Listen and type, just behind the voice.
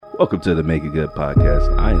Welcome to the Make It Good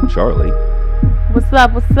podcast. I am Charlie. What's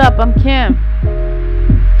up? What's up? I'm Kim.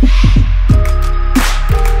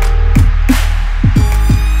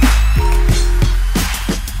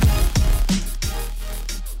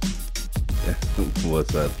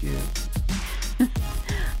 What's up, Kim?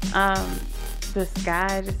 The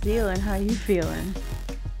sky, the ceiling. How you feeling?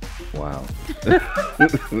 Wow.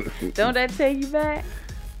 Don't that take you back?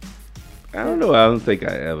 I don't know. I don't think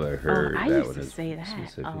I ever heard I that used one to say that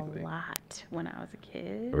specifically. a lot when I was a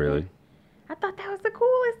kid. Really? I thought that was the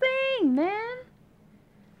coolest thing, man.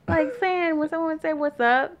 Like saying when someone would say, "What's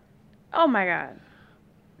up?" Oh my God.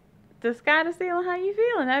 The sky, the ceiling. How you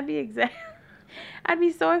feeling? That'd be exact. I'd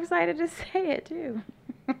be so excited to say it too.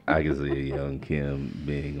 I can see a young Kim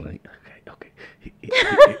being like, okay.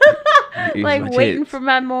 Like waiting chance. for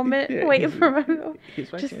my moment. Yeah. Waiting for my moment.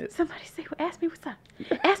 Here's my Just chance. somebody say, "Ask me what's up."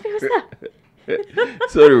 Ask me what's up.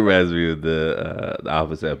 Sort of reminds me of the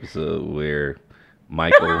Office episode where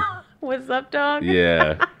Michael. What's up, dog?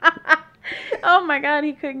 Yeah. Oh my God,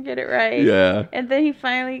 he couldn't get it right. Yeah. And then he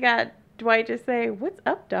finally got Dwight to say, "What's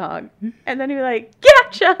up, dog?" And then he was like,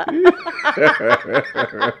 "Gotcha."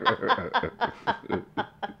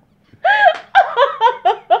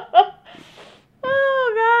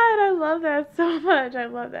 Oh God, I love that so much. I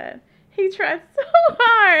love that. He tried so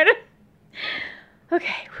hard.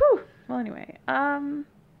 Okay, whew. Well, anyway,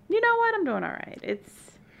 you know what? I'm doing all right.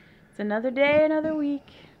 It's another day, another week.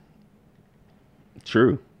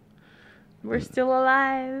 True. We're still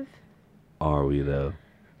alive. Are we though?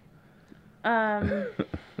 Aren't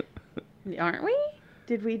we?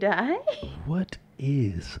 Did we die? What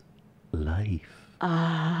is life?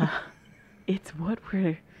 It's what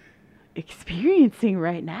we're experiencing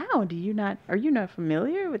right now. Are you not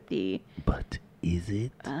familiar with the But is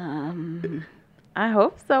it? I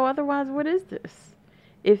hope so. Otherwise, what is this?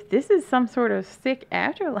 If this is some sort of sick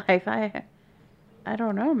afterlife, I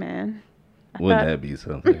don't know, man. Wouldn't that be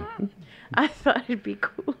something? I thought it'd be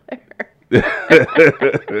cooler.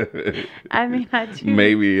 I mean, I do.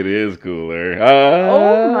 Maybe it is cooler.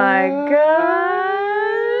 Oh my God.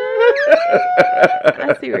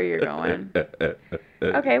 I see where you're going.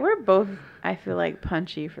 Okay, we're both, I feel like,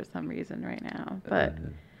 punchy for some reason right now. But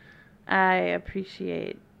I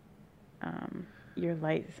appreciate your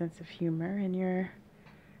light sense of humor and your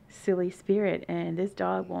silly spirit. And this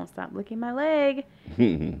dog won't stop licking my leg.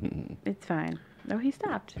 It's fine. No, he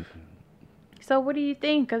stopped. So what do you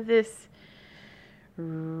think of this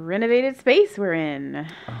renovated space we're in?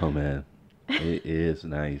 Oh man, it is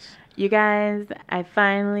nice. You guys, I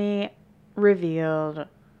finally revealed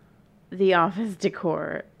the office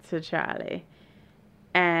decor to Charlie.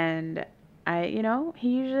 And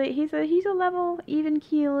he's a level, even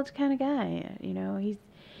keeled kind of guy. You know, he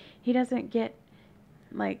doesn't get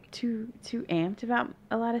like too amped about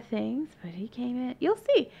a lot of things, but he came in. You'll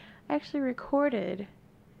see. I actually recorded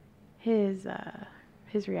his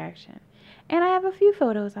reaction. And I have a few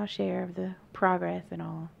photos I'll share of the progress and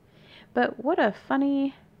all. But what a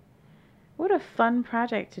fun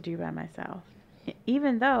project to do by myself.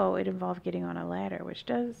 Even though it involved getting on a ladder, which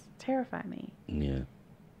does terrify me. Yeah.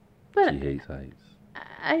 But She hates heights.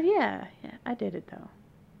 Yeah, I did it though.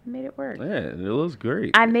 I made it work. Yeah, it looks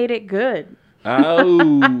great. I made it good.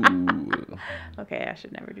 Oh. Okay, I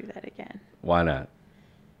should never do that again. Why not?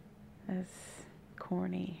 That's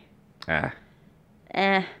corny.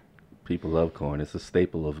 People love corn. It's a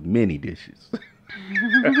staple of many dishes.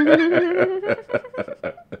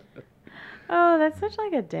 Oh, that's such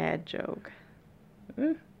like a dad joke.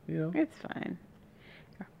 It's fine.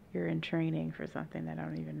 You're in training for something that I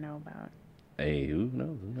don't even know about. Hey, who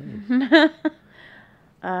knows?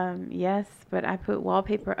 Yes, but I put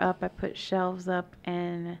wallpaper up, I put shelves up,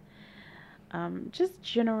 and just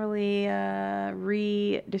generally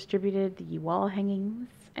redistributed the wall hangings,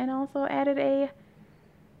 and also added a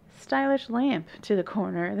stylish lamp to the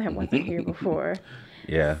corner that wasn't here before.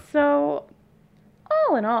 Yeah. So,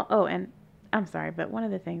 all in all, and I'm sorry, but one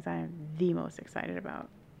of the things I am the most excited about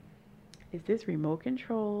is this remote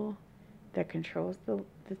control that controls the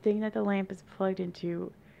thing that the lamp is plugged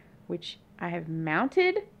into, which I have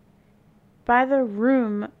mounted by the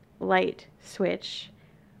room light switch,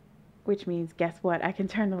 which means, guess what? I can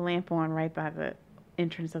turn the lamp on right by the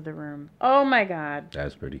entrance of the room. Oh my God.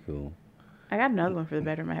 That's pretty cool. I got another one for the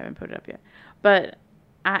bedroom. I haven't put it up yet. But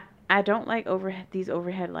I don't like these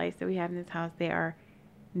overhead lights that we have in this house. They are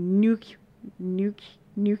nuclear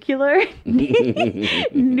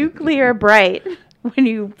bright when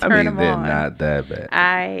you turn them they're on. not that bad.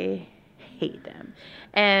 I hate them.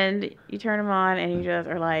 And you turn them on and you just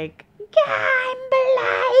are like, I'm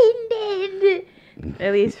blinded.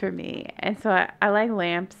 At least for me. And so I like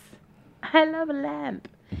lamps. I love a lamp.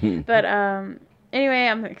 But anyway,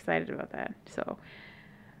 I'm excited about that. So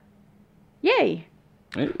yay.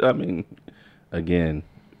 I mean, again,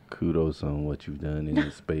 kudos on what you've done in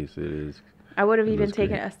this space. I would have It even looks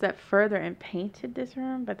taken great. it a step further and painted this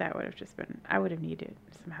room, but that would have just been, I would have needed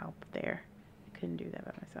some help there. I couldn't do that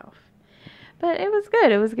by myself. But it was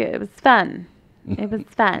good. It was good. It was fun. It was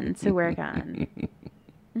fun to work on.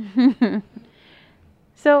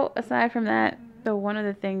 So aside from that, though, one of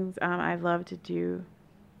the things I love to do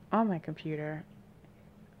on my computer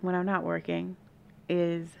when I'm not working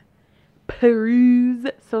is peruse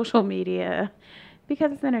social media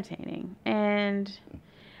because it's entertaining. And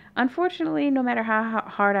unfortunately, no matter how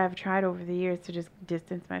hard I've tried over the years to just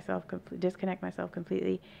disconnect myself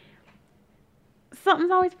completely,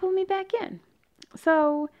 something's always pulling me back in.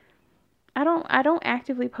 So I don't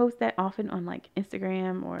actively post that often on like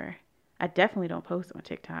Instagram, or I definitely don't post on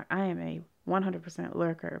TikTok. I am a 100%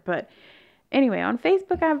 lurker. But anyway, on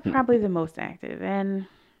Facebook, I'm probably the most active. And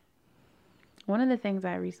one of the things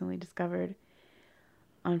I recently discovered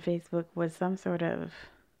on Facebook was some sort of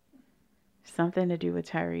something to do with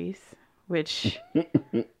Tyrese, which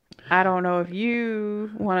I don't know if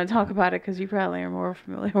you want to talk about it because you probably are more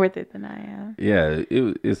familiar with it than I am. Yeah,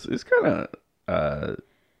 it's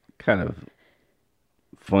kind of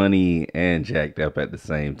funny and jacked up at the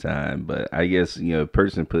same time. But I guess a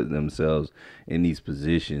person putting themselves in these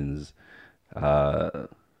positions,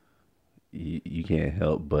 you can't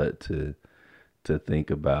help but to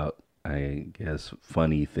think about, I guess,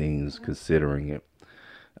 funny things considering it.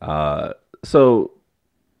 So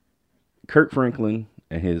Kirk Franklin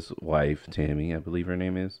and his wife Tammy, I believe her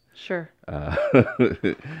name is. Sure. Uh,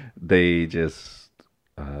 they just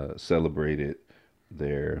celebrated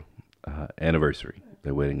their anniversary,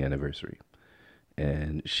 their wedding anniversary,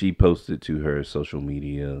 and she posted to her social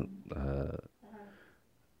media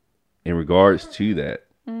in regards to that.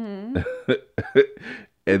 Mm-hmm.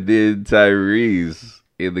 And then Tyrese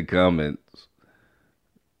in the comments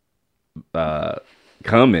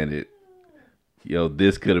commented, "Yo,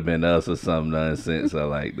 this could have been us," or some nonsense. I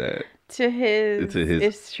like that. To his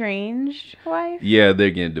estranged wife? Yeah,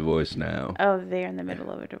 they're getting divorced now. Oh, they're in the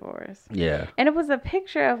middle of a divorce. Yeah. And it was a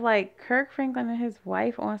picture of like Kirk Franklin and his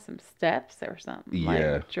wife on some steps or something. Yeah.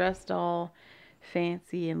 Like dressed all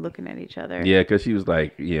fancy and looking at each other. Yeah, because she was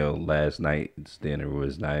like, last night's dinner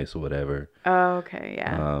was nice or whatever. Oh, okay,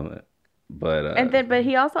 yeah. But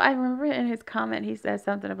he also, I remember in his comment, he said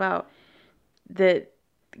something about that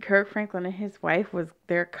Kirk Franklin and his wife was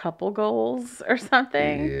their couple goals or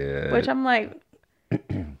something. Yeah. Which I'm like,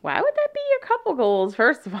 why would that be your couple goals,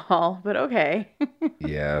 first of all? But okay.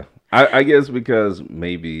 Yeah. I guess because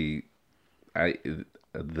maybe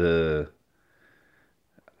the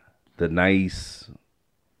nice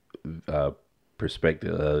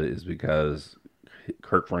perspective of it is because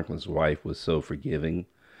Kirk Franklin's wife was so forgiving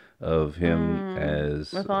of him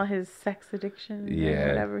as with all his sex addiction and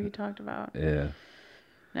whatever he talked about. Yeah.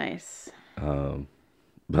 Nice.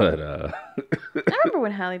 But I remember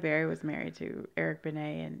when Halle Berry was married to Eric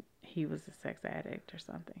Benet and he was a sex addict or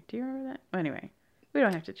something. Do you remember that? Well, anyway, we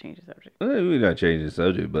don't have to change the subject. We're not changing the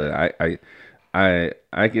subject, but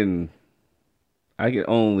I can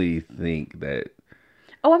only think that.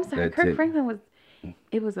 Oh, I'm sorry. Kirk Franklin was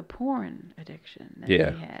a porn addiction that he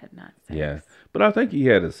had, not sex. Yeah, but I think he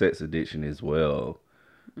had a sex addiction as well.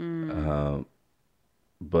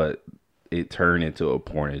 But it turned into a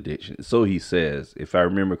porn addiction. So he says, if I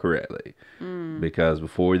remember correctly, because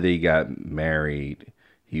before they got married,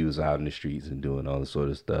 he was out in the streets and doing all this sort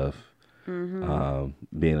of stuff,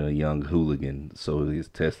 being a young hooligan. So his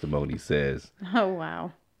testimony says. Oh,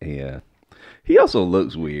 wow. Yeah. He also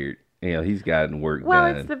looks weird. He's gotten work done. Well,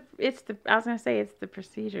 I was going to say, it's the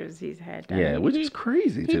procedures he's had done. Yeah, which is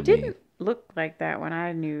crazy to me. He didn't look like that when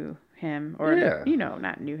I knew him. Or,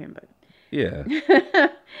 not knew him, but. Yeah.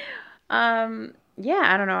 Yeah,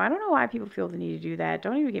 I don't know. I don't know why people feel the need to do that.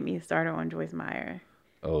 Don't even get me started on Joyce Meyer.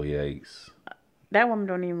 Oh, yikes. That woman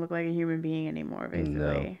don't even look like a human being anymore, basically.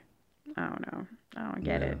 No. I don't know. I don't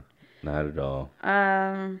get it. Not at all.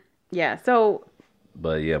 Yeah, so.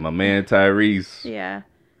 But yeah, my man Tyrese. Yeah.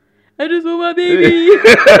 I just want my baby.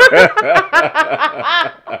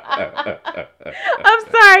 I'm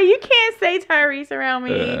sorry, you can't say Tyrese around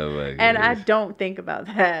me. And I don't think about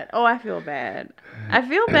that. Oh, I feel bad. I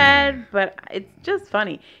feel bad, but it's just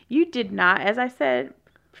funny. You did not, as I said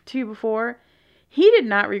to you before, he did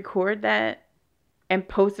not record that and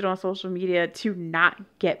post it on social media to not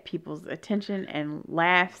get people's attention and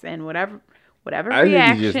laughs and whatever I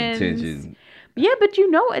reactions. think it's just attention. Yeah, but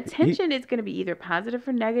attention is going to be either positive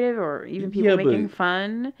or negative, or even people making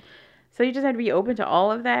fun. So you just have to be open to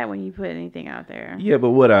all of that when you put anything out there. Yeah, but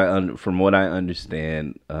from what I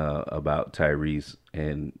understand about Tyrese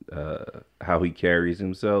and how he carries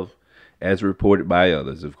himself, as reported by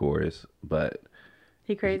others, of course, but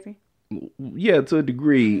he crazy. Yeah, to a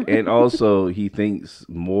degree, and also he thinks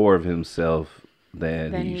more of himself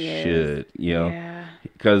than he should. You know,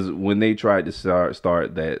 because when they tried to start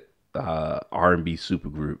that R&B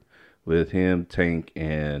supergroup with him, Tank,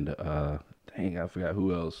 and dang, I forgot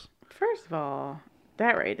who else. First of all,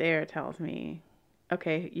 that right there tells me,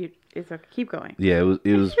 okay, keep going. Yeah,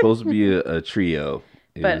 it was supposed to be a trio,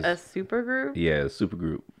 but a supergroup. Yeah, a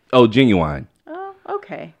supergroup. Oh, Genuine. Oh,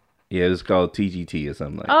 okay. Yeah, it's called TGT or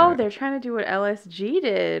something like that. Oh, they're trying to do what LSG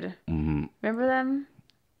did. Mm-hmm. Remember them?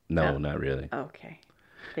 No, not really. Okay,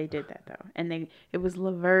 they did that though, and it was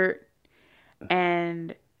Levert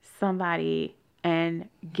and somebody and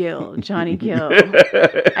Gill, Johnny Gill.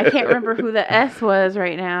 I can't remember who the S was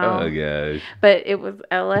right now. Oh gosh! But it was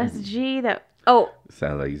LSG that. Oh,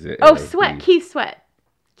 sounds like you said. Oh, LSG.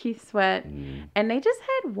 Keith Sweat, and they just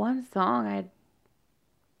had one song.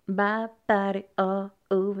 My body all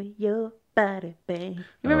over your body, babe.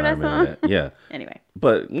 You remember that song? That. Yeah. Anyway.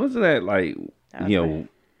 But wasn't that like,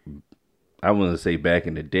 I wouldn't say back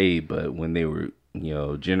in the day, but when they were,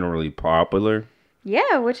 generally popular.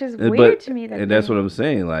 Yeah, which is weird to me. That's what I'm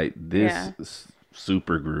saying. Like this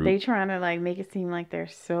super group. They trying to like make it seem like they're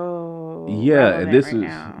so. Yeah, and this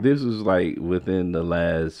was like within the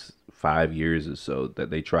last 5 years or so that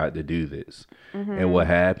they tried to do this. Mm-hmm. And what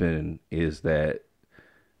happened is that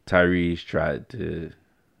Tyrese tried to,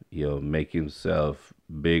 make himself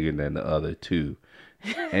bigger than the other two.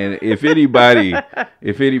 And if anybody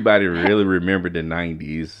really remembered the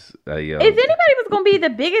 90s, if anybody was going to be the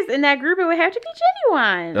biggest in that group, it would have to be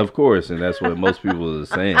Genuine. Of course, and that's what most people are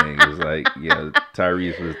saying. It's like,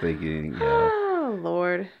 Tyrese was thinking, oh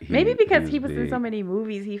Lord, maybe because he was in so many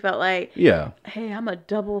movies, he felt like, hey, I'm a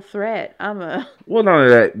double threat. Well, not only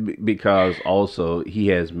that, because also he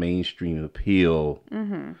has mainstream appeal.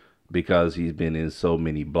 Mm-hmm. Because he's been in so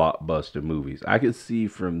many blockbuster movies. I could see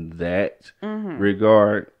from that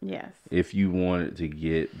regard, if you wanted to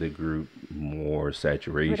get the group more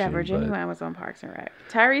saturation. Whatever, Genuine was on Parks and Rec.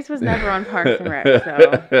 Tyrese was never on Parks and Rec,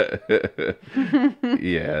 so.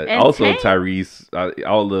 Yeah, and also Tank? Tyrese,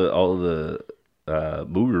 all the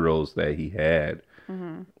movie roles that he had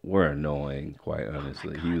were annoying, quite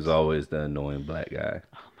honestly. He was always the annoying black guy.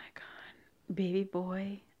 Oh my God. Baby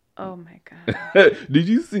boy. Oh my God. Did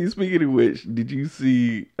you see, speaking of which,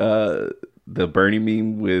 the Bernie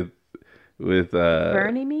meme with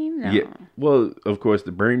Bernie meme? No. Yeah. Well, of course,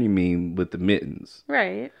 the Bernie meme with the mittens.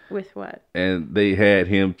 Right. With what? And they had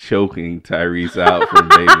him choking Tyrese out from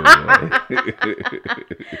Baby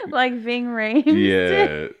Boy. Like Ving Rhames.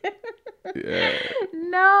 Yeah. Yeah.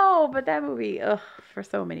 No, but that movie, for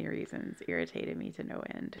so many reasons, irritated me to no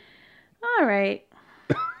end. All right.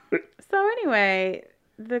 So anyway,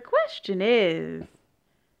 the question is,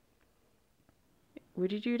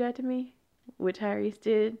 would you do that to me? What Tyrese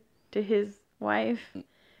did to his wife?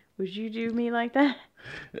 Would you do me like that?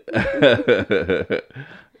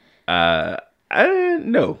 I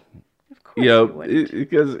no. Of course you wouldn't.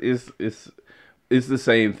 Because it's the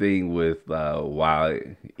same thing with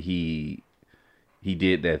why he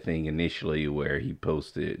did that thing initially where he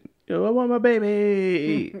posted, I want my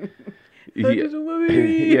baby.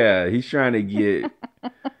 Yeah, he's trying to get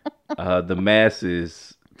the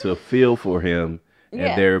masses to feel for him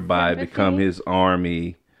and thereby become his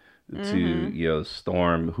army to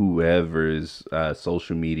storm whoever's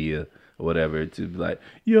social media or whatever, to be like,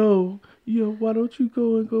 yo, why don't you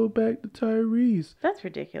go back to Tyrese? That's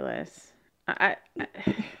ridiculous. I'm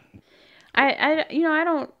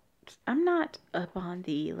not up on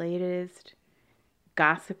the latest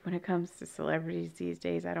gossip when it comes to celebrities these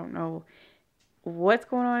days. I don't know what's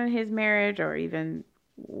going on in his marriage or even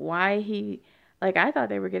why I thought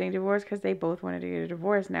they were getting divorced because they both wanted to get a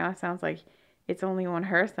divorce. Now it sounds like it's only on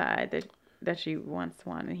her side that she wants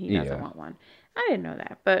one and he doesn't want one. I didn't know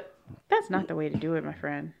that, but that's not the way to do it, my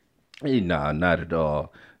friend. Nah, not at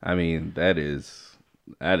all. I mean, that is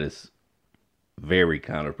very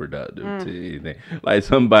counterproductive to anything. Like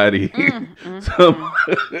somebody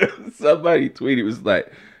tweeted, was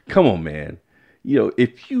like, come on, man.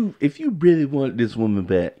 If you really wanted this woman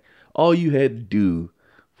back, all you had to do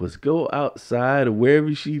was go outside or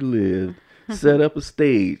wherever she lived, set up a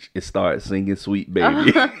stage and start singing Sweet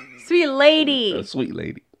Baby. Sweet Lady. Sweet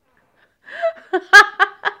Lady.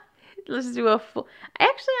 let's do a full.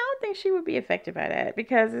 Actually, I don't think she would be affected by that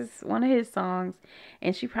because it's one of his songs,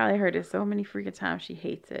 and she probably heard it so many freaking times she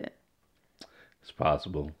hates it. It's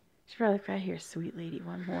possible. She probably if I hear "Sweet Lady"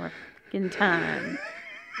 one more fucking time.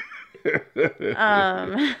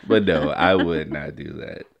 But no, I would not do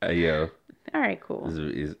that. All right, cool.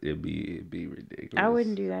 It'd be ridiculous. I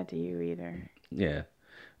wouldn't do that to you either. Yeah.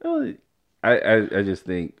 Well, I just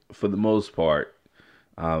think for the most part,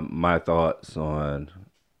 my thoughts on,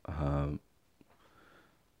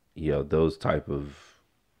 those type of,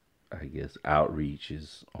 I guess,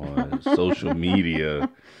 outreaches on social media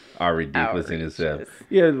are ridiculous in itself.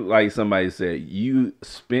 Yeah, like somebody said, you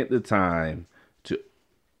spent the time to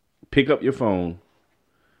pick up your phone,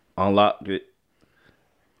 unlock it,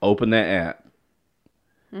 open that app,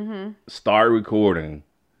 start recording.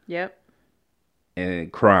 Yep.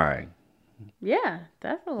 And crying. Yeah,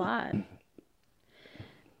 that's a lot.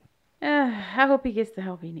 I hope he gets the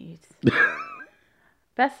help he needs.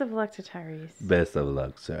 Best of luck to Tyrese. Best of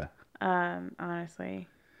luck, sir. Honestly.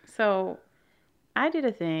 So, I did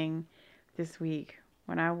a thing this week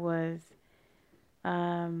when I was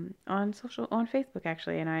on Facebook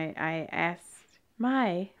actually, and I asked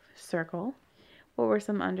my circle what were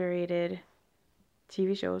some underrated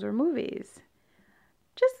TV shows or movies.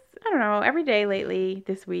 Just, I don't know, every day lately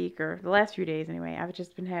this week, or the last few days anyway, I've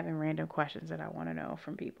just been having random questions that I want to know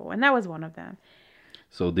from people, and that was one of them.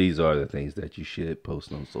 So these are the things that you should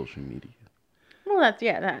post on social media. Well,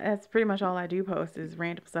 that's pretty much all I do post is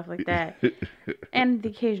random stuff like that, and the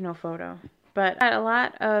occasional photo. But I had a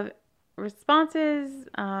lot of responses.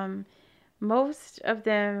 Most of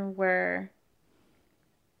them were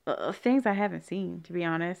things I haven't seen, to be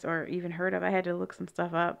honest, or even heard of. I had to look some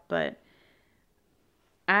stuff up, but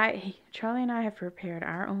Charlie and I have prepared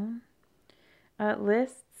our own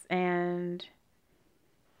lists, and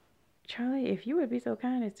Charlie, if you would be so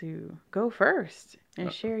kind as to go first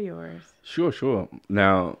and share yours. Sure.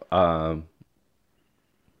 Now,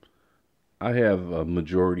 I have a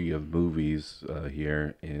majority of movies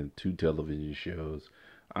here and 2 television shows.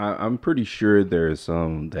 I'm pretty sure there's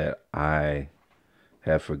some that I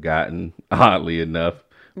have forgotten, oddly enough,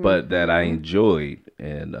 but that I enjoyed.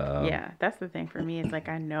 And yeah, that's the thing for me. It's like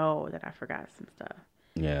I know that I forgot some stuff.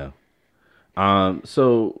 Yeah.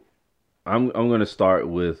 So I'm gonna start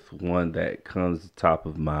with one that comes top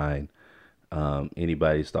of mind.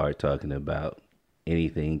 Anybody start talking about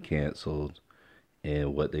anything canceled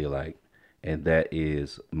and what they like, and that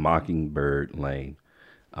is Mockingbird Lane.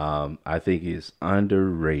 I think it's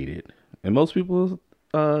underrated, and most people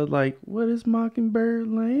like, what is Mockingbird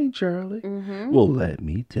Lane, Charlie? Well, let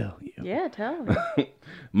me tell you. Yeah, tell me.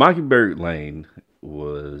 Mockingbird Lane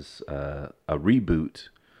was a reboot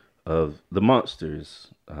of the Monsters.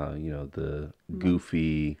 The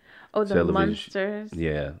goofy. The Monsters.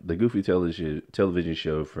 Yeah, the goofy television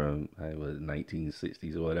show from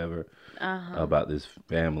 1960s or whatever, about this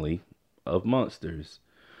family of monsters.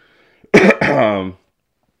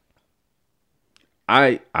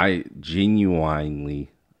 I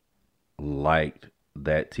genuinely liked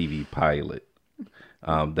that TV pilot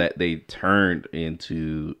that they turned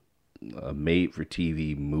into a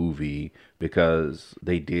made-for-TV movie because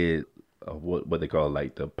they did what they call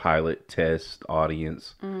like the pilot test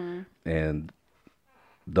audience, and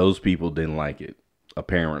those people didn't like it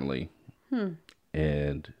apparently,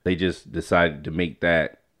 and they just decided to make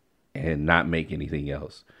that and not make anything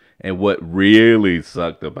else. And what really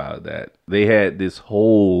sucked about that, they had this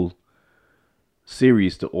whole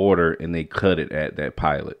series to order and they cut it at that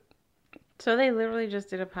pilot. So they literally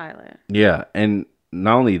just did a pilot. Yeah, and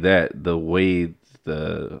not only that, the way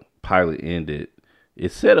the pilot ended,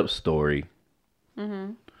 it set up story.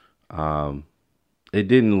 It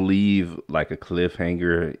didn't leave like a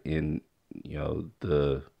cliffhanger in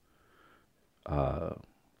the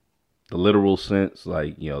literal sense,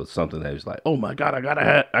 like something that was like, oh my god, I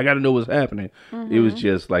gotta know what's happening. It was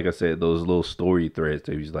just like I said, those little story threads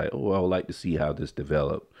that was like, oh, I would like to see how this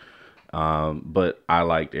developed. But I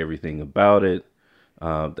liked everything about it.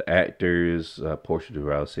 The actors, Portia de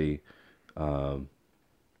Rossi. I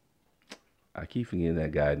keep forgetting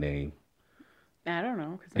that guy's name. I don't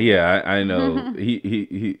know. Yeah, I know.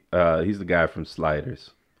 He's the guy from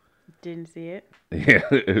Sliders. Didn't see it. Yeah,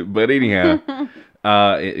 but anyhow,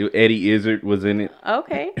 Eddie Izzard was in it.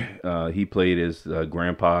 Okay. He played his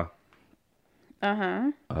grandpa.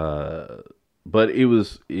 Uh-huh. But it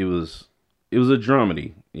was a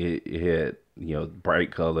dramedy. It had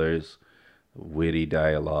bright colors, witty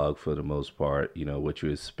dialogue for the most part. What you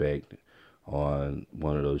expect on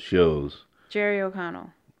one of those shows. Jerry O'Connell.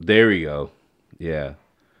 There we go. Yeah.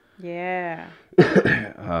 Yeah.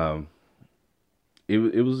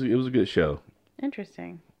 it was a good show.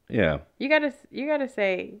 Interesting. Yeah. You gotta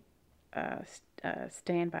say,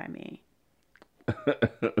 Stand By Me.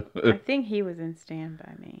 I think he was in Stand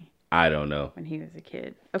By Me I don't know, when he was a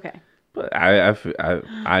kid. Okay. but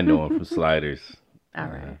I know him from Sliders. All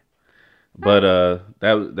right. But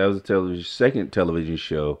that was a television second television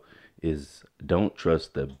show is Don't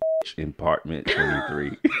Trust the Bitch in Apartment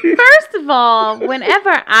 23. First of all,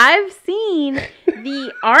 whenever I've seen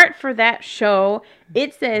the art for that show,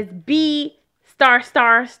 it says B star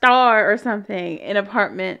star star or something in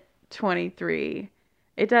Apartment 23.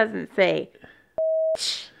 It doesn't say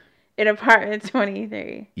in Apartment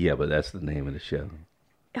 23. Yeah, but that's the name of the show.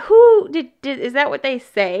 Who did is that what they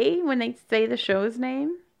say when they say the show's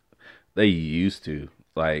name? They used to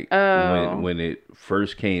like Oh. when it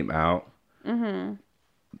first came out. Mm-hmm.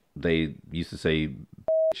 They used to say,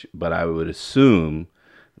 bitch, but I would assume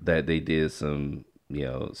that they did some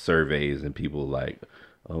surveys and people like,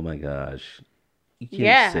 oh my gosh, you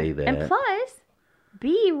can't say that. And plus,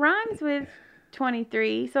 B rhymes with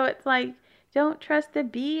 23, so it's like don't trust the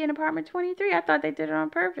B in Apartment 23. I thought they did it on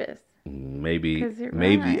purpose. Maybe 'Cause it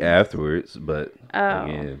maybe rhymes. afterwards, but Oh.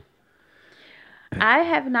 again, I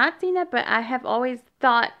have not seen it, but I have always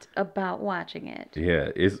thought about watching it. yeah,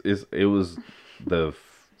 it was the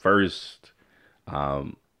first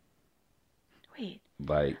Wait,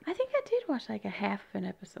 like I think I did watch like a half of an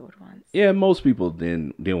episode once. yeah, most people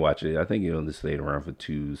didn't watch it. I think it only stayed around for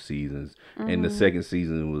 2 seasons, and the second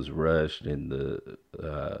season was rushed, and the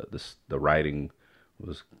writing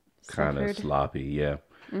was kind of Suffered. sloppy. Yeah,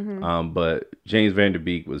 but James Van Der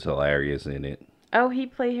Beek was hilarious in it. Oh, he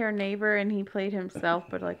played her neighbor and he played himself,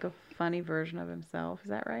 but like a funny version of himself. Is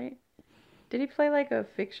that right? Did he play like a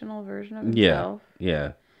fictional version of himself?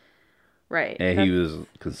 Yeah, Right. and he was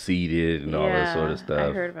conceited and all that sort of stuff.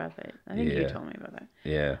 I heard about that. I think you Yeah. told me about that.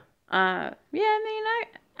 Yeah, Yeah, I mean,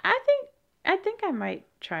 I think I might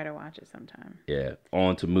try to watch it sometime. yeah.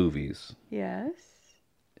 On to movies. Yes.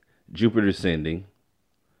 Jupiter Ascending.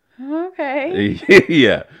 Okay.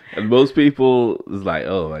 Yeah, and most people is like,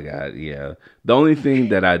 oh my god, yeah. The only thing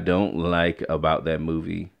that I don't like about that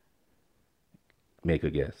movie, make a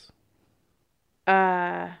guess.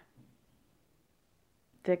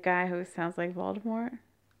 The guy who sounds like Voldemort.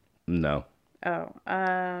 No, Oh,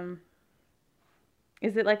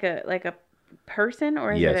 is it like a person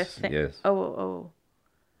or is it a yes, thing? yes,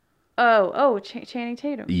 Channing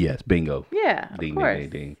Tatum. yes, bingo, Yeah, of ding, course. ding,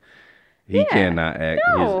 ding, ding. He Yeah. cannot act.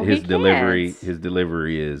 No, His he delivery, can't. his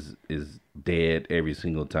delivery is dead every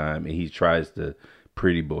single time, and he tries to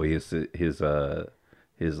pretty boy his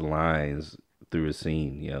lines through a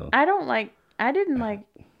scene. I didn't like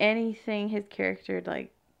anything his character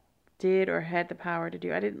like did or had the power to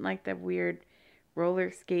do. I didn't like that weird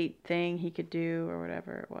roller skate thing he could do or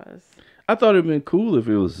whatever it was. I thought it'd been cool if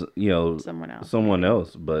it was Someone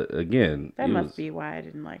else. but again, That it must was, be why I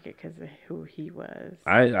didn't like it because of who he was.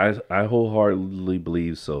 I wholeheartedly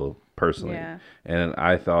believe so personally, Yeah. and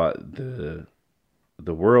I thought the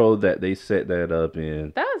world that they set that up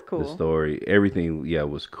in, That was cool. the story, everything,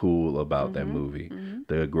 was cool about that movie.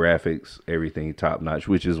 The graphics, everything top notch,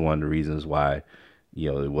 which is one of the reasons why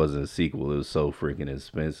it wasn't a sequel. It was so freaking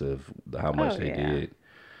expensive how much they did.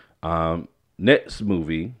 Next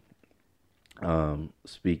movie,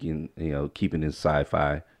 speaking, keeping in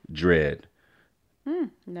sci-fi, Dread.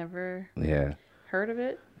 Never Yeah. heard of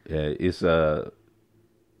it. Yeah, it's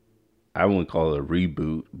I wouldn't call it a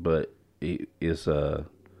reboot, but it's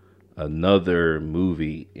another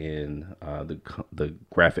movie in the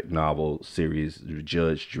graphic novel series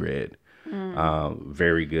Judge Dredd.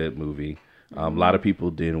 Very good movie. A lot of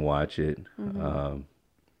people didn't watch it,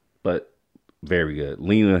 but very good.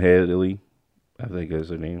 Lena Headey, I think is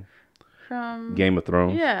her name. From Game of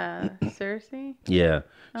Thrones. Yeah, Cersei. Yeah,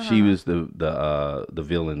 she was the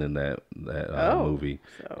villain in that movie,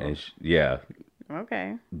 So and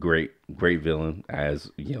okay. great villain,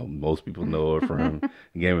 as most people know her from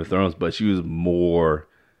Game of Thrones, but she was more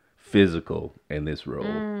physical in this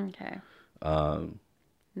role. Okay.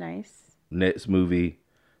 Nice. Next movie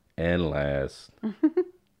and last,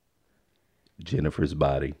 Jennifer's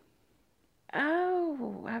Body.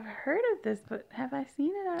 Oh, I've heard of this, but have I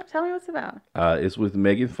seen it? Tell me what's it about. It's with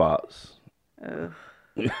Megan Fox. Ugh.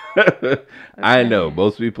 I know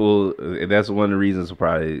most people, and that's one of the reasons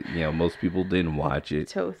probably most people didn't watch it.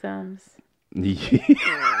 Toe thumbs.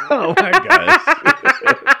 Oh my gosh!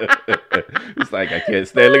 It's like I can't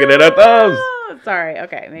stand looking at her thumbs. Oh, sorry.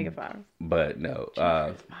 Okay, Megan Fox. But no.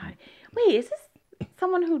 Wait, is this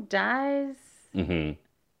someone who dies, Mhm.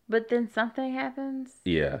 but then something happens?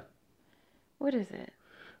 Yeah. What is it?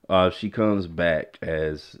 She comes back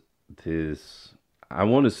as this. I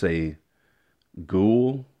want to say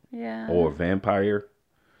ghoul Yeah. or vampire.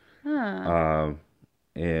 Huh. Um,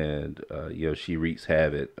 and she wreaks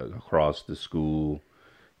havoc across the school.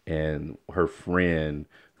 And her friend,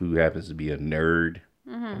 who happens to be a nerd,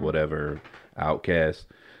 or Mhm. whatever, outcast,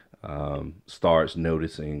 starts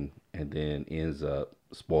noticing, and then ends up,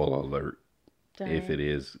 spoiler alert, if it Dying.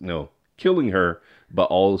 is no killing her, but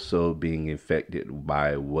also being infected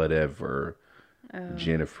by whatever Oh.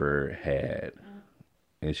 Jennifer had,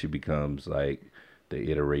 and she becomes like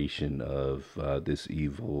the iteration of this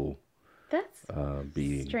evil That's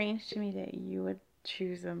being. strange to me that you would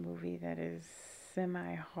choose a movie that is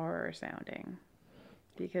semi horror sounding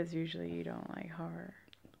because usually you don't like horror.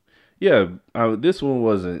 Yeah, this one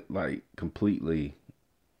wasn't like completely,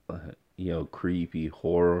 creepy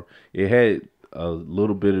horror. It had a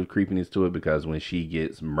little bit of creepiness to it because when she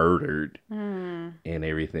gets murdered Hmm. and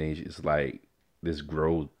everything, it's like this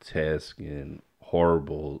grotesque and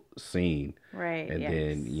horrible scene. Right. And Yes.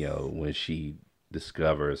 then, when she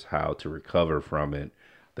discovers how to recover from it,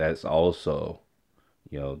 that's also,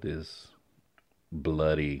 this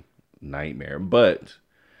bloody nightmare. But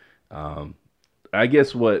um, I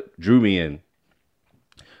guess what drew me in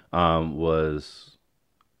was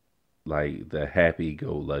like the happy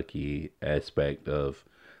go lucky aspect of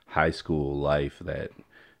high school life that,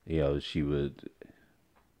 she would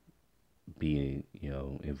be,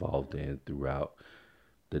 involved in throughout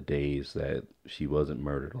the days that she wasn't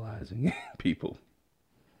murderizing people.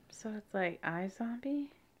 So it's like iZombie?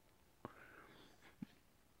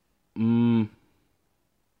 Mm,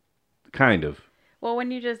 kind of. Well,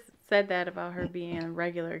 when you just said that about her being a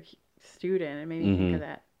regular student, it made me think of Hmm.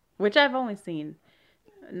 that, which I've only seen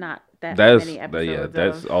not that That's many yeah, episodes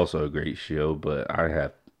that's of. also a great show, but I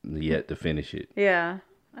have yet to finish it. Yeah.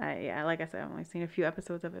 Like I said, I've only seen a few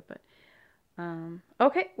episodes of it, but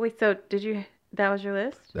okay, wait, so did you that was your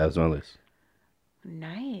list? That was my list.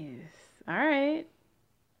 Nice. All right.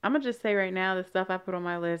 I'm gonna just say right now the stuff I put on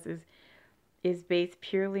my list is based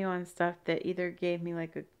purely on stuff that either gave me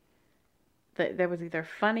like a that was either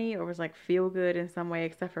funny or was like feel good in some way,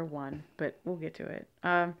 except for one, but we'll get to it.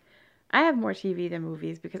 I have more TV than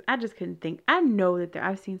movies because I just couldn't think. I know that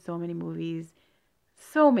I've seen so many movies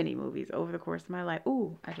over the course of my life.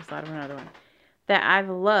 Ooh, I just thought of another one that I've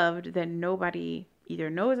loved that nobody either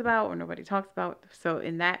knows about or nobody talks about. So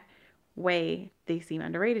in that way, they seem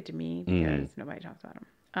underrated to me Mm-hmm. because nobody talks about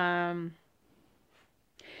them.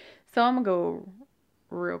 So I'm gonna go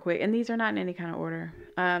real quick, and these are not in any kind of order.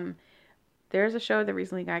 There's a show that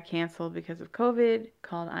recently got canceled because of COVID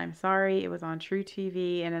called I'm Sorry. It was on True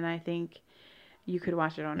TV, and then I think you could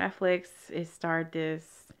watch it on Netflix. It starred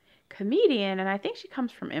this comedian, and I think she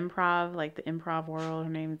comes from improv, like the improv world.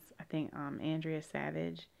 Her name's, I think, Andrea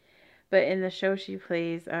Savage. But in the show, she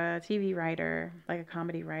plays a TV writer, like a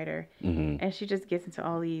comedy writer, Mm-hmm. and she just gets into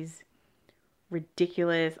all these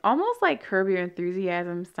ridiculous, almost like Curb Your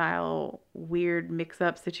Enthusiasm style, weird mix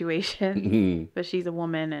up situations. Mm-hmm. But she's a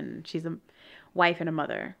woman and she's a wife and a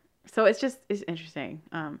mother. So it's interesting.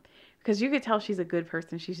 Because you could tell she's a good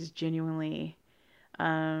person. She's just genuinely,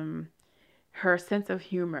 um, her sense of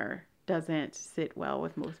humor doesn't sit well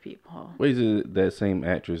with most people. Wait, is it that same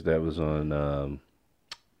actress that was on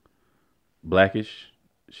Blackish?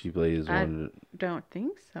 She plays I one. don't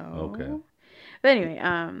think Okay. so. But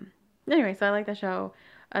anyway, so I like the show.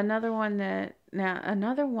 Another one that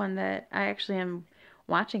I actually am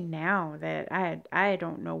watching now that I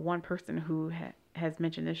don't know one person who has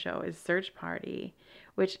mentioned the show is Search Party,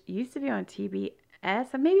 which used to be on TBS,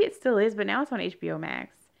 and maybe it still is, but now it's on HBO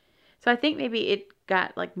Max. So I think maybe it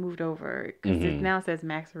got like moved over because it Mm-hmm. now says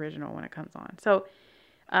Max Original when it comes on. So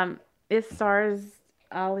um, it stars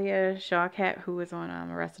Alia Shawkat, who was on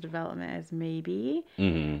Arrested Development as Maybe.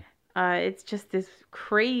 Mm-hmm. It's just this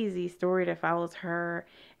crazy story that follows her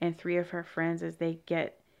and three of her friends as they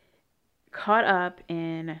get caught up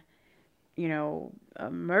in, a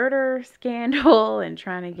murder scandal and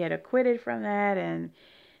trying to get acquitted from that. And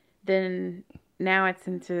then now it's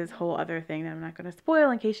into this whole other thing that I'm not going to spoil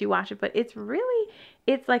in case you watch it. But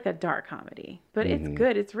it's like a dark comedy, but it's Mm-hmm.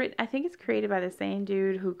 good. It's written, I think it's created by the same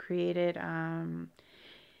dude who created,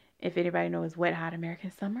 if anybody knows Wet Hot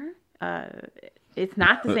American Summer. Uh, it's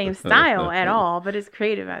not the same style at all, but it's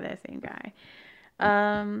created by that same guy.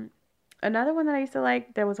 Um, Another one that I used to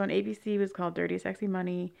like that was on ABC was called Dirty Sexy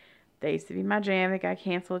Money. That used to be my jam. It got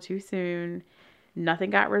canceled too soon. Nothing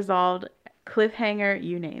got resolved. Cliffhanger,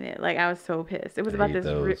 you name it. Like I was so pissed. It was I about hate this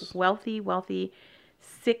those. wealthy,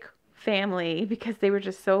 sick family because they were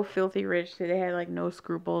just so filthy rich that they had like no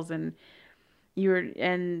scruples and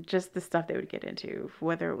just the stuff they would get into,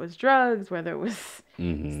 whether it was drugs, whether it was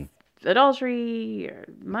Mm-hmm. adultery or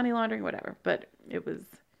money laundering, whatever. But it was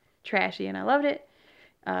trashy, and I loved it.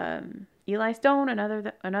 Eli Stone,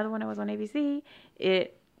 another one that was on ABC.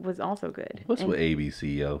 It was also good. What's and with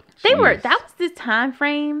ABC, yo? that was this time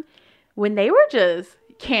frame when they were just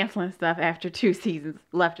canceling stuff after 2 seasons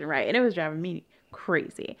left and right, and it was driving me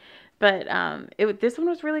crazy. But this one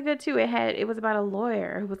was really good too. It was about a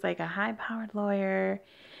lawyer who was like a high-powered lawyer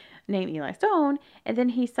named Eli Stone, and then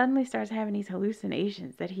he suddenly starts having these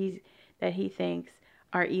hallucinations that he thinks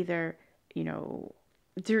are either,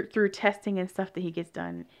 through testing and stuff that he gets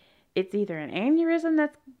done, it's either an aneurysm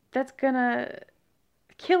that's gonna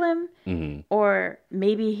kill him, or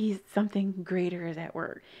maybe he's something greater is at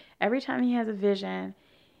work. Every time he has a vision,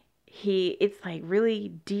 it's like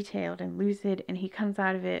really detailed and lucid, and he comes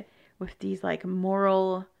out of it with these like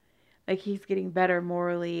moral, like he's getting better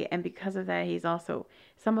morally, and because of that, he's also,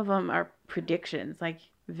 some of them are predictions, like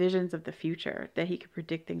visions of the future that he could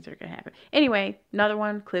predict things are gonna happen. Anyway, another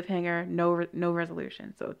one, cliffhanger, no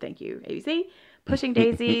resolution. So thank you, ABC. Pushing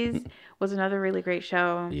Daisies was another really great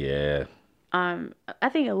show. Yeah. I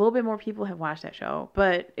think a little bit more people have watched that show,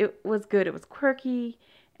 but it was good. It was quirky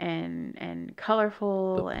and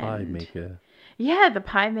colorful. The Pie Maker. Yeah, the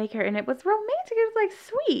Pie Maker, and it was romantic. It was like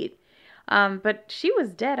sweet. But she was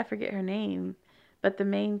dead. I forget her name, but the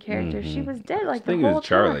main character, she was dead like the whole time. I think it was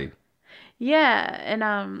Charlie.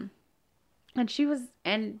 Yeah, and she was,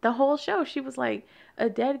 and the whole show she was like a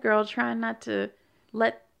dead girl trying not to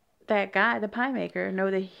let that guy, the Pie Maker,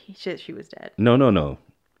 know that she was dead. No.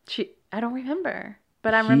 I don't remember,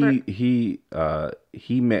 but I remember he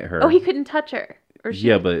met her. Oh, he couldn't touch her.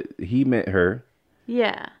 Yeah, but he met her.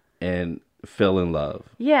 Yeah. And fell in love.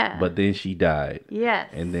 Yeah. But then she died. Yes.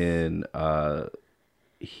 And then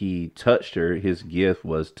he touched her. His gift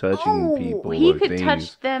was touching people. He could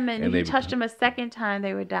touch them, and if he touched them a second time,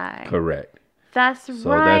 they would die. Correct. That's right. So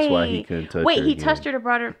that's why he couldn't touch her. Wait, he touched her to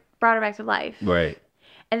brought her back to life. Right.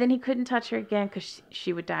 And then he couldn't touch her again because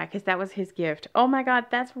she would die, because that was his gift. Oh my God,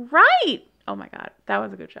 that's right. Oh my God, that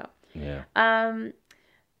was a good show. Yeah.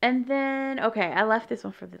 And then, okay, I left this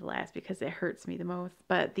one for the last because it hurts me the most.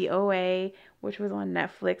 But the OA, which was on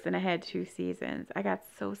Netflix, and it had 2 seasons. I got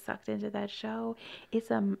so sucked into that show.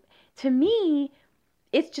 To me,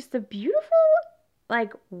 it's just a beautiful,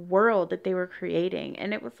 like, world that they were creating.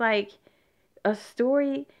 And it was like a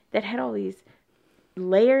story that had all these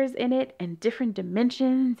layers in it and different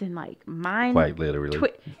dimensions and like mind. Quite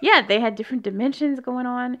literally. Yeah, they had different dimensions going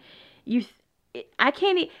on. I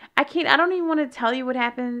don't even want to tell you what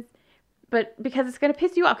happens, but because it's going to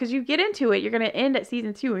piss you off, because you get into it, you're going to end at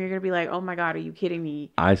season 2 and you're going to be like, oh my God, are you kidding me?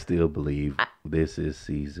 I still believe this is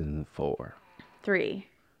season 4. 3.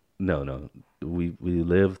 No. We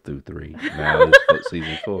lived through 3. Now it's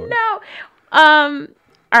season 4. No.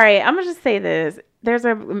 All right, I'm going to just say this. There's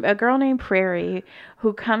a girl named Prairie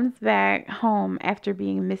who comes back home after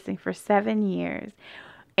being missing for 7 years.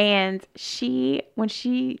 And when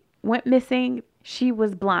she went missing, she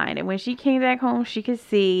was blind. And when she came back home, she could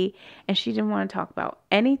see. And she didn't want to talk about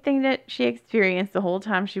anything that she experienced the whole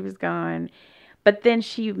time she was gone. But then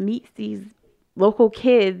she meets these local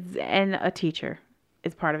kids, and a teacher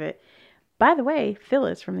is part of it. By the way,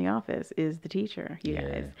 Phyllis from The Office is the teacher, you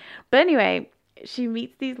guys. But anyway, she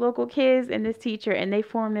meets these local kids and this teacher, and they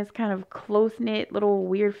form this kind of close-knit little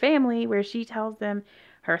weird family where she tells them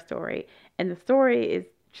her story. And the story is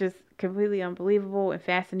just completely unbelievable and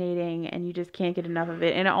fascinating, and you just can't get enough of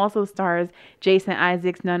it. And it also stars Jason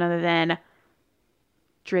Isaacs, none other than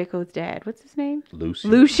Draco's dad. What's his name?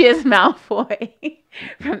 Lucius Malfoy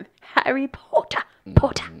from Harry Potter.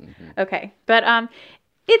 Okay, but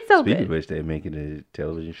it's so Speaking good. of which, they're making a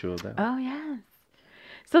television show of that. Oh yeah.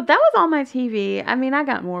 So that was all my TV. I mean, I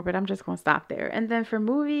got more, but I'm just gonna stop there. And then for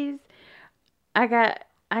movies, I got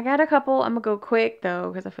a couple. I'm gonna go quick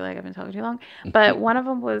though, because I feel like I've been talking too long. But one of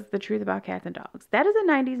them was The Truth About Cats and Dogs. That is a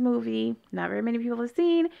 90s movie. Not very many people have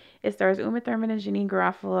seen. It stars Uma Thurman and Janine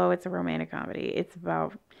Garofalo. It's a romantic comedy. It's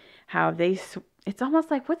about how it's almost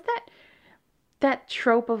like, what's that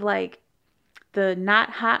trope of like, the not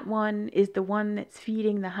hot one is the one that's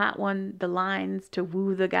feeding the hot one the lines to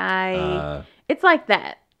woo the guy. It's like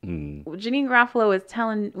that. Janine Garofalo is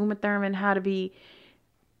telling Uma Thurman how to be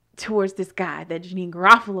towards this guy that Janine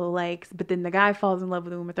Garofalo likes, but then the guy falls in love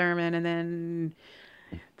with Uma Thurman, and then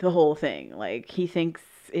the whole thing. Like, he thinks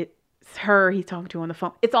it's her he's talking to on the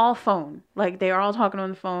phone. It's all phone. Like, they are all talking on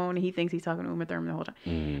the phone. He thinks he's talking to Uma Thurman the whole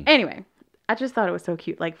time. Anyway, I just thought it was so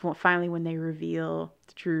cute. Like, finally when they reveal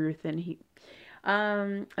the truth, and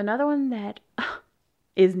another one that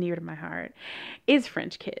is near to my heart is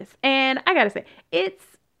French Kiss. And I gotta say, it's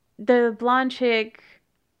the blonde chick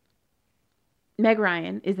Meg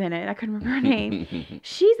Ryan is in it. I couldn't remember her name.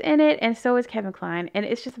 She's in it, and so is Kevin Kline. And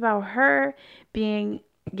it's just about her being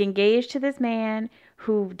engaged to this man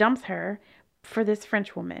who dumps her for this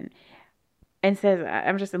French woman and says,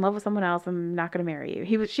 "I'm just in love with someone else. I'm not going to marry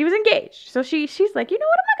you." She was engaged. So she's like, "You know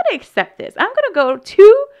what? I'm not going to accept this. I'm going to go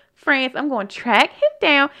to France. I'm going to track him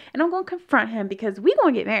down and I'm going to confront him because we're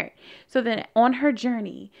going to get married." So then on her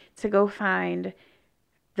journey to go find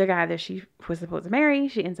the guy that she was supposed to marry,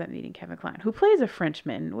 she ends up meeting Kevin Kline, who plays a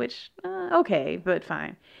Frenchman, which, okay, but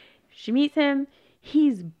fine. She meets him.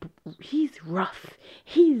 He's rough.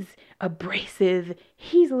 He's abrasive.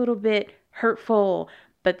 He's a little bit hurtful.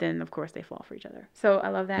 But then, of course, they fall for each other. So I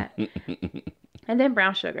love that. And then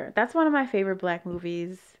Brown Sugar. That's one of my favorite black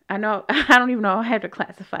movies. I know, I don't even know how I have to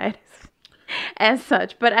classify it as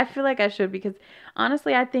such, but I feel like I should because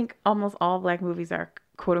honestly, I think almost all black movies are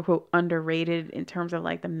quote unquote underrated in terms of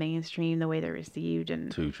like the mainstream, the way they're received.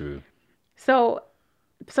 And Too true. so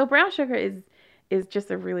Brown Sugar is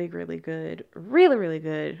just a really, really good, really, really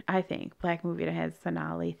good, I think, black movie that has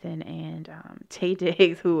Sanaa Lathan and Taye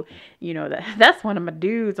Diggs, who, you know, that's one of my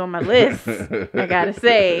dudes on my list, I gotta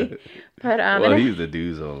say. But well, he's the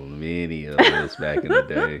dudes on many of lists back in the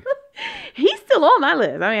day. He's still on my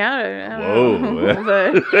list. I mean, I don't know.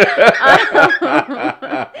 But,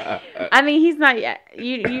 I mean, he's not yet.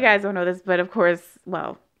 You guys don't know this, but of course,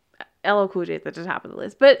 well, LL Cool J is at the top of the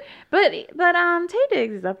list, but Taye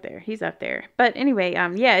Diggs is up there. He's up there. But anyway,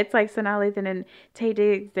 yeah, it's like Sanaa Lathan and Taye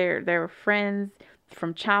Diggs. They're friends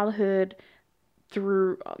from childhood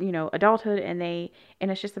through adulthood, and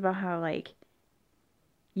it's just about how like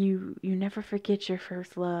you never forget your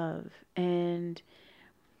first love, and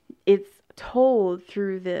it's told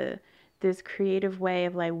through this creative way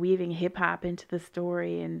of like weaving hip hop into the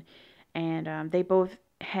story, and they both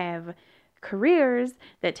have careers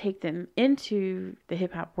that take them into the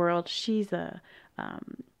hip hop world. She's an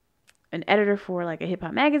editor for like a hip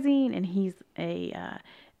hop magazine, and he's a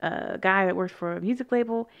guy that works for a music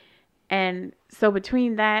label. And so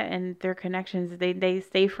between that and their connections, they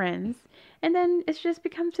stay friends, and then it just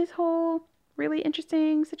becomes this whole really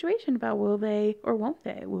interesting situation about will they or won't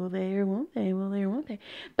they, will they or won't they, will they or won't they.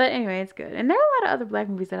 But anyway, it's good, and there are a lot of other black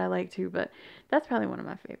movies that I like too, but that's probably one of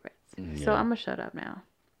my favorites. Yeah. So I'm gonna shut up now.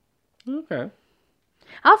 Okay.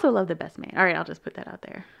 I also love The Best Man. All right, I'll just put that out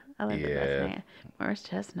there. I love The Best Man.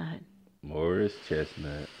 Morris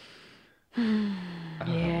Chestnut.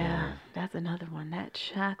 Yeah, that's another one. That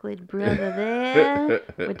chocolate brother there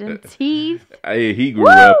with them teeth. He grew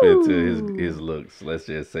up into his looks. Let's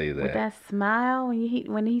just say that. With that smile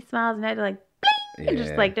when he smiles and that like bling, and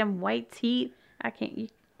just like them white teeth. You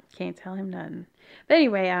can't tell him nothing. But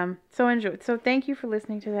anyway, so enjoy. So thank you for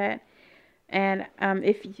listening to that. And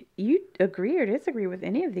if you agree or disagree with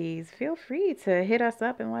any of these, feel free to hit us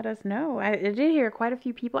up and let us know. I did hear quite a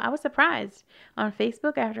few people. I was surprised on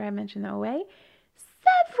Facebook after I mentioned the OA.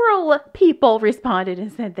 Several people responded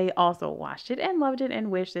and said they also watched it and loved it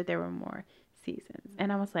and wished that there were more seasons.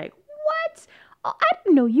 And I was like, what? Oh, I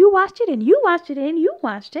didn't know you watched it and you watched it and you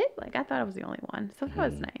watched it. Like, I thought I was the only one. So that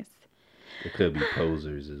was nice. It could be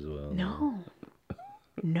posers as well.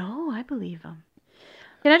 No, I believe them.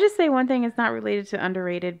 Can I just say one thing? It's not related to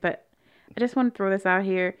underrated, but I just want to throw this out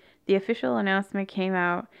here. The official announcement came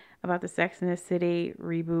out about the Sex and the City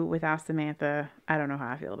reboot without Samantha. I don't know how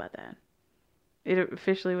I feel about that. It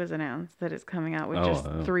officially was announced that it's coming out with just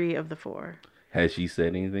 3 of the 4. Has she said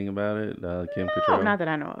anything about it, Kim No, Cattrall? not that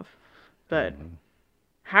I know of. But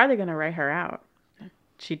how are they going to write her out?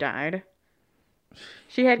 She died.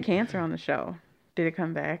 She had cancer on the show. Did it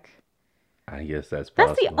come back? I guess that's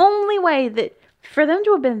possible. That's the only way that... For them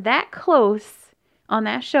to have been that close on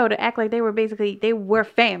that show to act like they were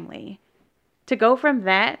family. To go from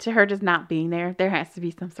that to her just not being there, there has to be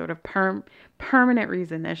some sort of permanent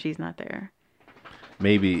reason that she's not there.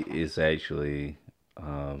 Maybe it's actually...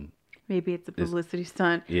 Maybe it's a publicity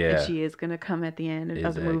stunt. Yeah. And she is going to come at the end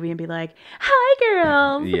of the movie and be like, "Hi,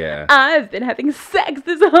 girls. Yeah. I've been having sex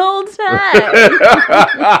this whole time."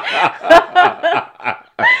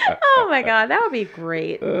 Oh, my God. That would be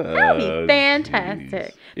great. That would be fantastic.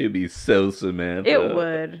 Geez. It'd be so Samantha. It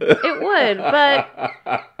would. But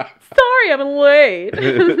sorry I'm late.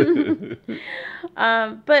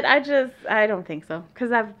 But I don't think so.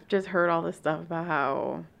 Because I've just heard all this stuff about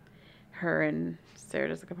how her and Sarah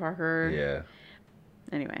Jessica Parker. Yeah.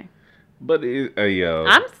 Anyway. But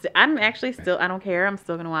I'm actually still, I don't care. I'm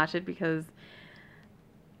still going to watch it because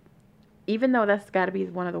even though that's got to be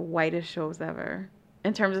one of the whitest shows ever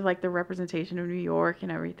in terms of like the representation of New York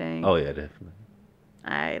and everything. Oh, yeah, definitely.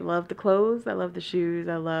 I love the clothes. I love the shoes.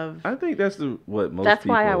 I think that's what most That's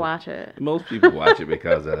people. why I watch it. Most people watch it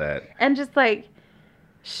because of that. And just like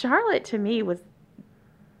Charlotte to me was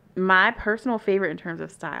my personal favorite in terms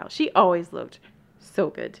of style. She always looked so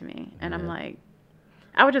good to me, and I'm like,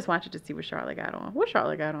 I would just watch it to see what Charlotte got on. What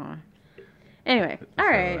Charlotte got on. Anyway, all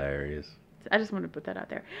right. Hilarious. I just wanted to put that out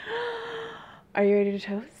there. Are you ready to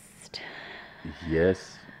toast?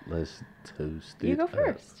 Yes, let's toast it. You go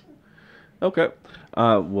first. Okay.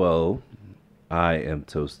 Well, I am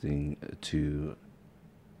toasting to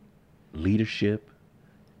leadership,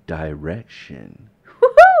 direction,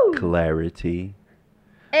 Woohoo! clarity.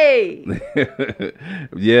 Hey.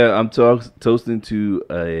 Yeah, I'm toasting to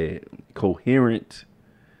a coherent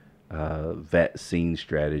vaccine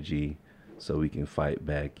strategy so we can fight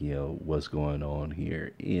back, what's going on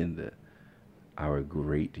here in our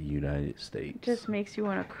great United States. Just makes you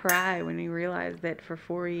want to cry when you realize that for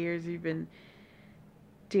 4 years you've been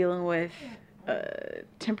dealing with a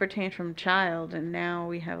temper tantrum child, and now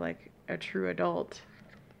we have like a true adult.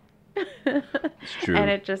 It's true. And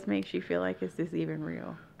it just makes you feel like, is this even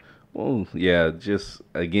real? Well, yeah, just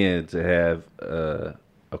again to have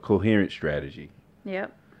a coherent strategy.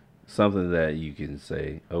 Yep. Something that you can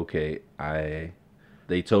say, okay,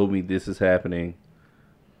 they told me this is happening.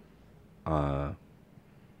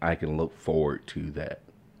 I can look forward to that.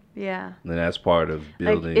 Yeah. And that's part of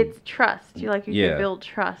building. Like, it's trust. You can build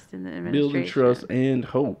trust in the administration. Building trust and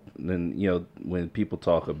hope. And when people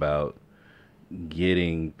talk about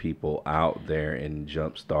getting people out there and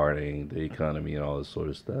jump starting the economy and all this sort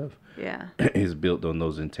of stuff, yeah, is built on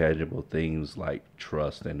those intangible things like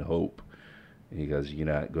trust and hope. Because you're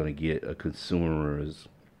not going to get a consumerist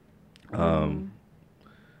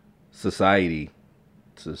society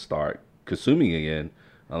to start consuming again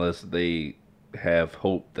unless they have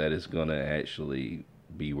hope that it's going to actually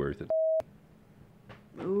be worth it.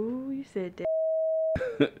 Ooh, you said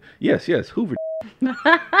that. Yes, Hoover.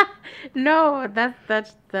 No,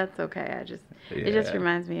 that's okay. It just Yeah.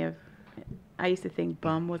 reminds me of, I used to think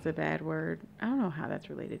bum was a bad word. I don't know how that's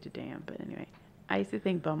related to damn, but anyway, I used to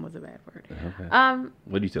think bum was a bad word. Okay.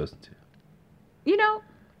 What are you toasting to?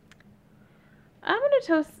 I'm gonna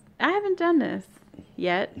toast. I haven't done this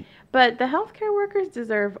yet, but the healthcare workers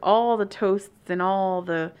deserve all the toasts and all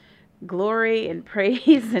the glory and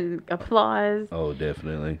praise and applause. Oh,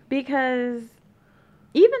 definitely. Because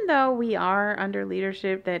even though we are under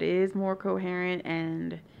leadership that is more coherent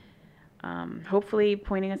and hopefully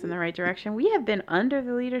pointing us in the right direction, we have been under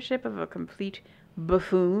the leadership of a complete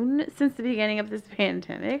buffoon since the beginning of this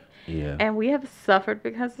pandemic. Yeah. And we have suffered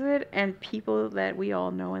because of it, and people that we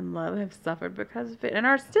all know and love have suffered because of it and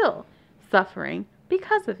are still suffering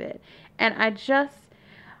because of it. And I just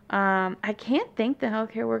I can't thank the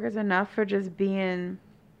healthcare workers enough for just being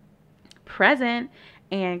present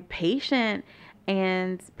and patient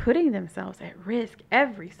and putting themselves at risk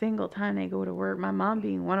every single time they go to work. My mom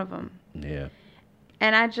being one of them. Yeah.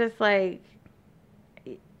 And I just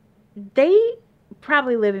they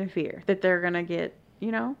probably live in fear that they're going to get,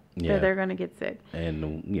 that they're going to get sick.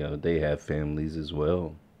 And, they have families as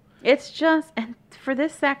well. It's just, and for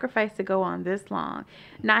this sacrifice to go on this long,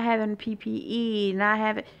 not having PPE, not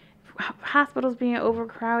having hospitals being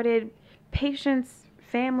overcrowded, patients,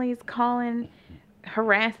 families calling,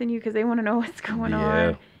 harassing you because they want to know what's going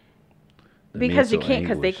on. Because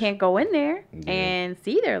they can't go in there and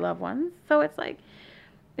see their loved ones. So it's like,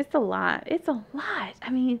 it's a lot. It's a lot. I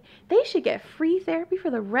mean, they should get free therapy for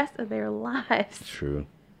the rest of their lives. True.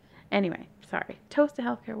 Anyway, sorry. Toast to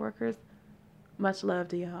healthcare workers. Much love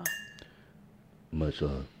to y'all. Much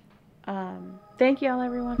love. Thank y'all,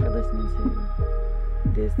 everyone, for listening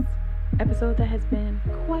to this episode that has been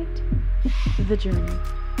quite the journey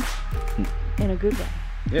in a good way.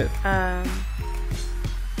 Yeah.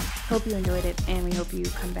 Hope you enjoyed it, and we hope you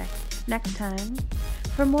come back next time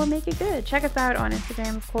for more Make It Good. Check us out on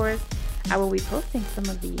Instagram, of course. I will be posting some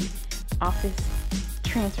of the office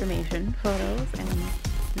transformation photos and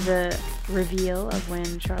the reveal of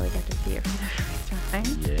when Charlie got to see it for the first time.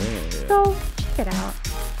 Yeah. So check it out,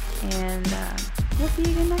 and we'll see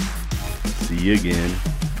you again next time. See you again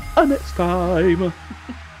next time.